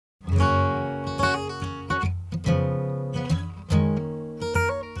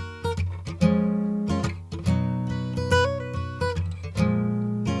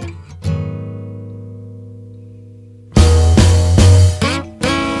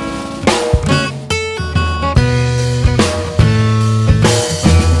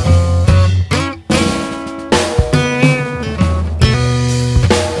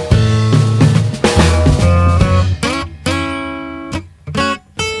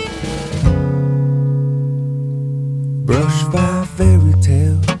by fairy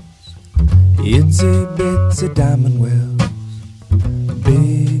tales, itsy bitsy diamond wells,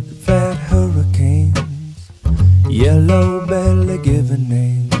 big fat hurricanes, yellow belly giving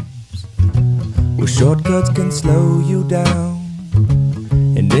names, where shortcuts can slow you down,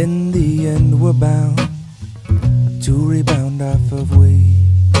 and in the end we're bound to rebound off of weed.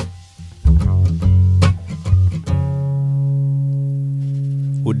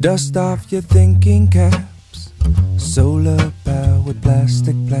 We'll dust off your thinking caps, solar powered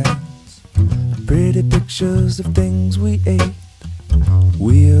plastic plants, pretty pictures of things we ate.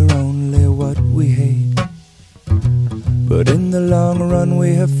 We're only what we hate, but in the long run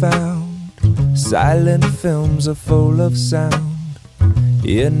we have found silent films are full of sound,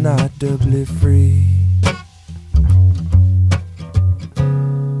 inaudibly free.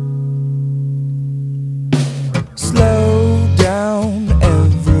 Slow down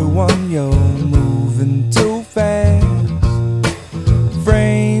everyone, you're moving too fast.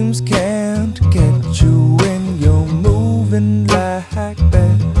 Frames can't catch you when you're moving like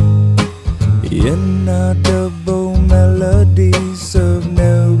that. Inaudible melodies of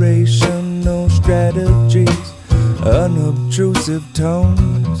narrational strategies, unobtrusive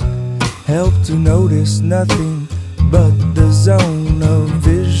tones help to notice nothing but the zone of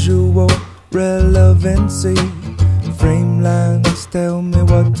visual relevancy. Frame lines tell me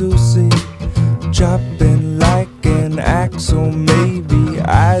what to see, chopping like an axle. Maybe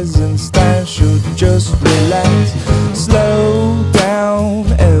Eisenstein should just relax. Slow down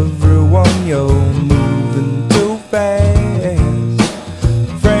everyone, you're moving too fast.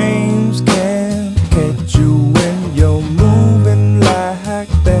 Frames can't catch you when you're moving like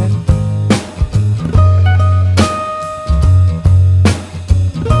that.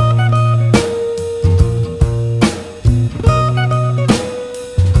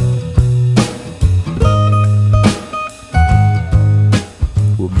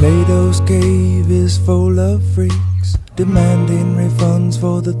 Plato's cave is full of freaks, demanding refunds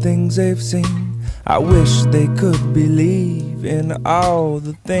for the things they've seen. I wish they could believe in all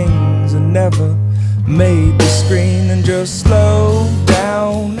the things that never made the screen. And just slow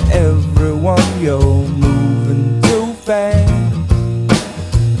down everyone, you're moving too fast.